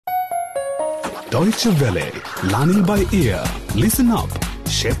Deutsche Welle, learning by ear. Listen up,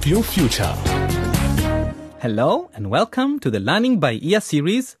 shape your future. Hello and welcome to the Learning by Ear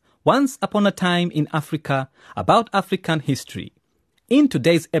series, Once Upon a Time in Africa, about African history. In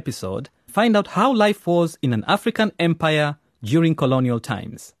today's episode, find out how life was in an African empire during colonial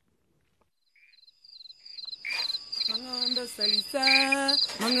times.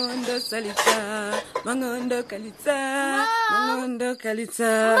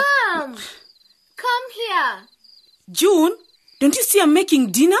 Mom! Come here. June, don't you see I'm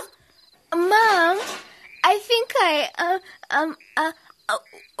making dinner? Mom, I think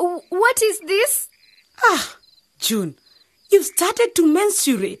what is this? June, you've started to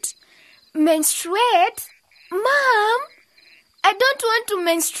menstruate. Menstruate? Mom, I don't want to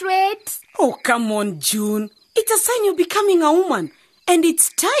menstruate. Oh, come on, June. It's a sign you're becoming a woman, and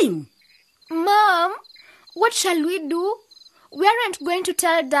it's time. Mom, what shall we do? We aren't going to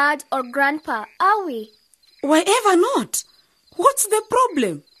tell Dad or Grandpa, are we? Why ever not? What's the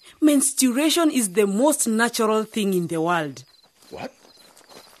problem? Menstruation is the most natural thing in the world. What?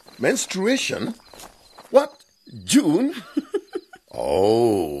 Menstruation? What? June?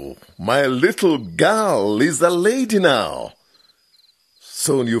 Oh, my little girl is a lady now.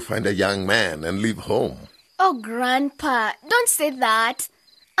 Soon you find a young man and leave home. Oh, Grandpa, don't say that.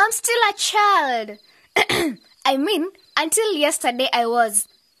 I'm still a child. I mean, until yesterday I was.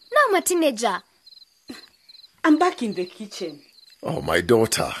 Now I'm a teenager. I'm back in the kitchen. Oh, my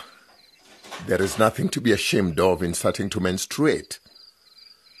daughter. There is nothing to be ashamed of in starting to menstruate.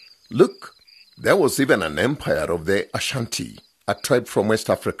 Look, there was even an empire of the Ashanti, a tribe from West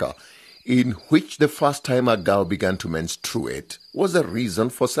Africa, in which the first time a girl began to menstruate was a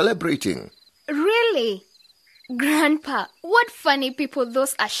reason for celebrating. Really? Grandpa, what funny people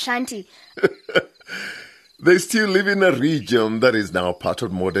those Ashanti. They still live in a region that is now part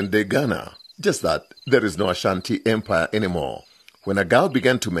of modern-day Ghana. Just that there is no Ashanti empire anymore. When a girl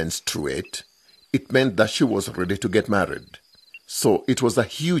began to menstruate, it meant that she was ready to get married. So it was a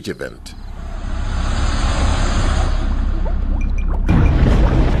huge event.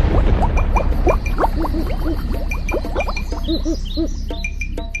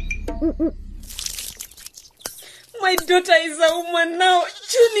 My daughter is a woman now.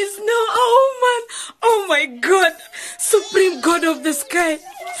 June is now a woman. Oh my God. Supreme God of the sky.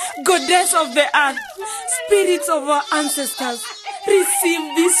 Goddess of the earth. Spirits of our ancestors.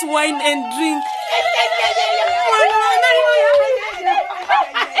 Receive this wine and drink.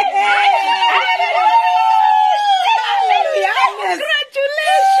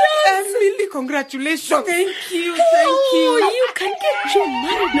 Emily, congratulations. Thank you. You can get your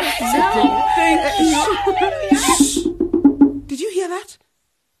married now. Thank you. Did you hear that?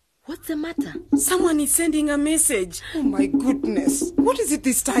 What's the matter? Someone is sending a message. Oh my goodness. What is it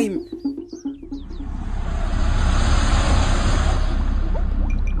this time?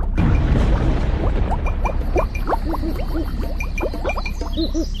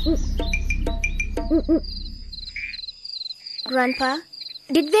 Grandpa,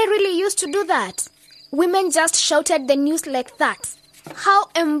 did they really used to do that? Women just shouted the news like that. How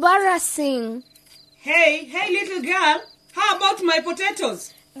embarrassing. Hey, little girl. How about my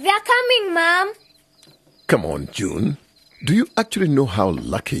potatoes? They're coming, Mom. Come on, June. Do you actually know how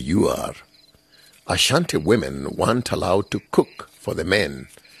lucky you are? Ashanti women weren't allowed to cook for the men,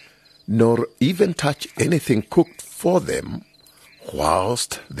 nor even touch anything cooked for them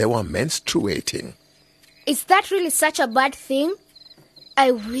whilst they were menstruating. Is that really such a bad thing?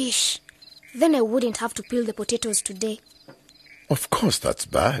 I wish. Then I wouldn't have to peel the potatoes today. Of course that's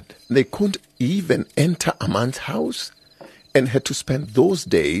bad. They couldn't even enter a man's house and had to spend those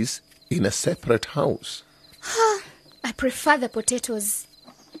days in a separate house. I prefer the potatoes.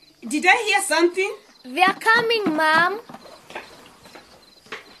 Did I hear something? They're coming, Mom.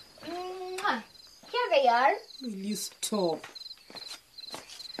 Here they are. Will you stop?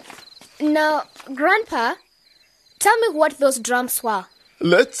 Now, Grandpa, tell me what those drums were.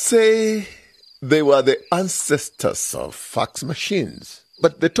 Let's say they were the ancestors of fax machines.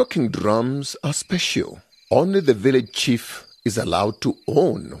 But the talking drums are special. Only the village chief is allowed to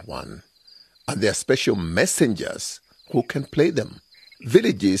own one. And there are special messengers who can play them.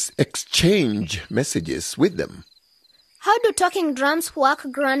 Villages exchange messages with them. How do talking drums work,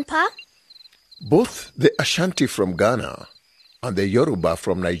 Grandpa? Both the Ashanti from Ghana and the Yoruba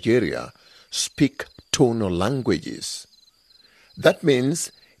from Nigeria speak tonal languages. That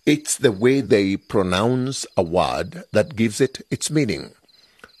means it's the way they pronounce a word that gives it its meaning,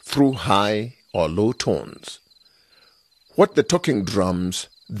 through high or low tones. What the talking drums,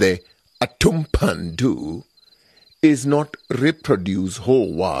 the atumpan, do is not reproduce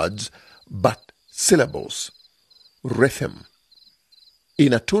whole words, but syllables, rhythm.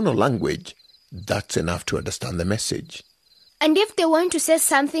 In a tonal language, that's enough to understand the message. And if they want to say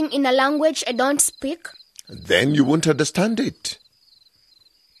something in a language I don't speak? Then you won't understand it.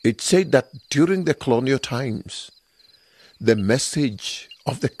 It's said that during the colonial times, the message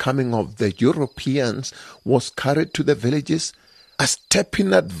of the coming of the Europeans was carried to the villages a step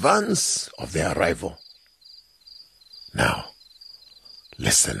in advance of their arrival. Now,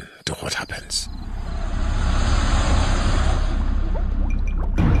 listen to what happens.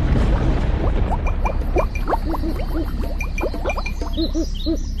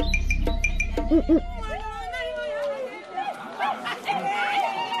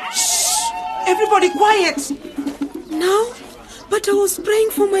 Everybody quiet. Now? But I was praying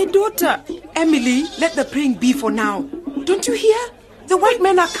for my daughter. Emily, let the praying be for now. Don't you hear? The white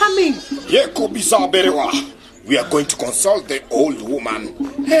men are coming. We are going to consult the old woman.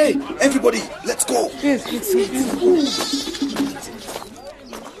 Hey, everybody, let's go. Yes,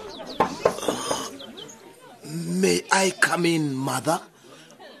 May I come in, mother?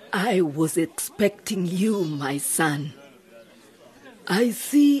 I was expecting you, my son. I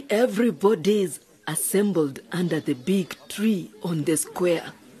see everybody's assembled under the big tree on the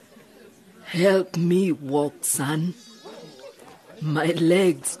square. Help me walk, son. My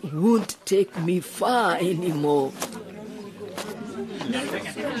legs won't take me far anymore.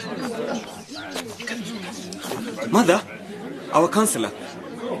 Mother, our counselor.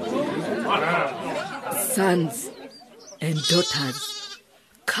 Sons and daughters,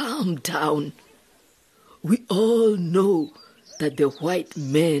 calm down. We all know that the white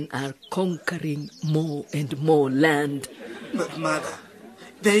men are conquering more and more land. But mother,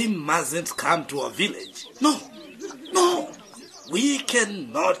 they mustn't come to our village. No. We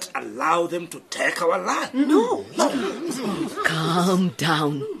cannot allow them to take our land. No. Calm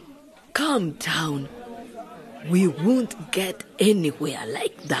down. We won't get anywhere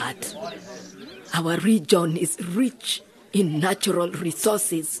like that. Our region is rich in natural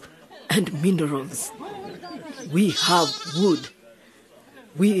resources and minerals. We have wood.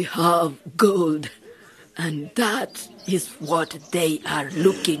 We have gold. And that is what they are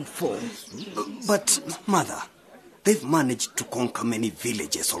looking for. But, mother, they've managed to conquer many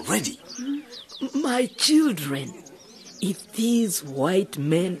villages already. My children, if these white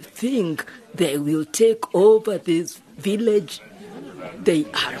men think they will take over this village, they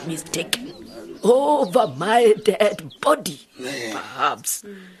are mistaken. Over my dead body, perhaps.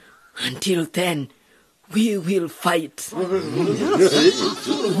 Until then, we will fight.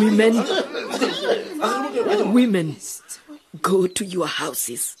 Women, go to your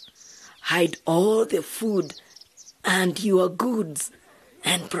houses. Hide all the food and your goods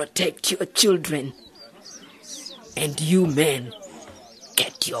and protect your children. And you men,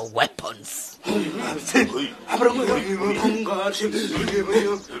 get your weapons.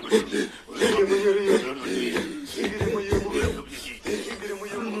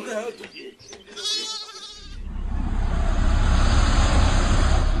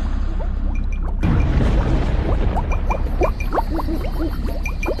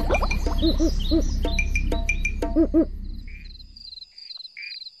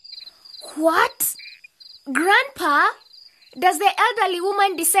 What? Grandpa? Does the elderly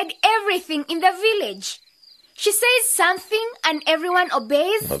woman decide everything in the village? She says something and everyone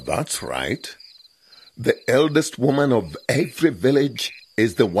obeys? Well, that's right. The eldest woman of every village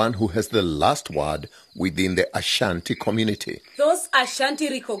is the one who has the last word within the Ashanti community. Those Ashanti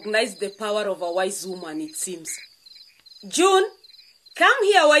recognize the power of a wise woman, it seems. June, come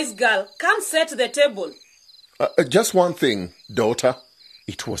here, wise girl. Come set the table. Just one thing, daughter.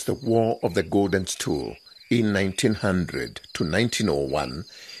 It was the War of the Golden Stool in 1900 to 1901,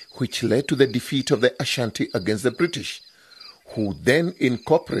 which led to the defeat of the Ashanti against the British, who then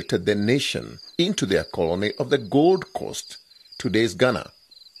incorporated the nation into their colony of the Gold Coast, today's Ghana.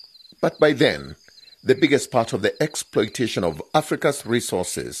 But by then, the biggest part of the exploitation of Africa's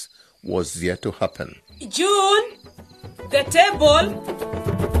resources was yet to happen. June, the table.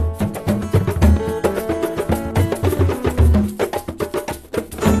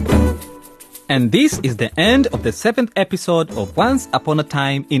 And this is the end of the 7th episode of Once Upon a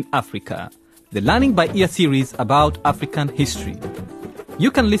Time in Africa, the Learning by Ear series about African history.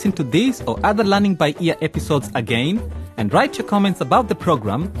 You can listen to this or other Learning by Ear episodes again and write your comments about the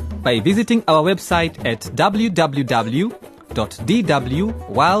program by visiting our website at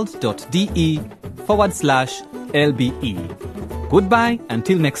www.dwworld.de/LBE. Goodbye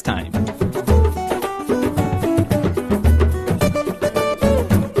until next time.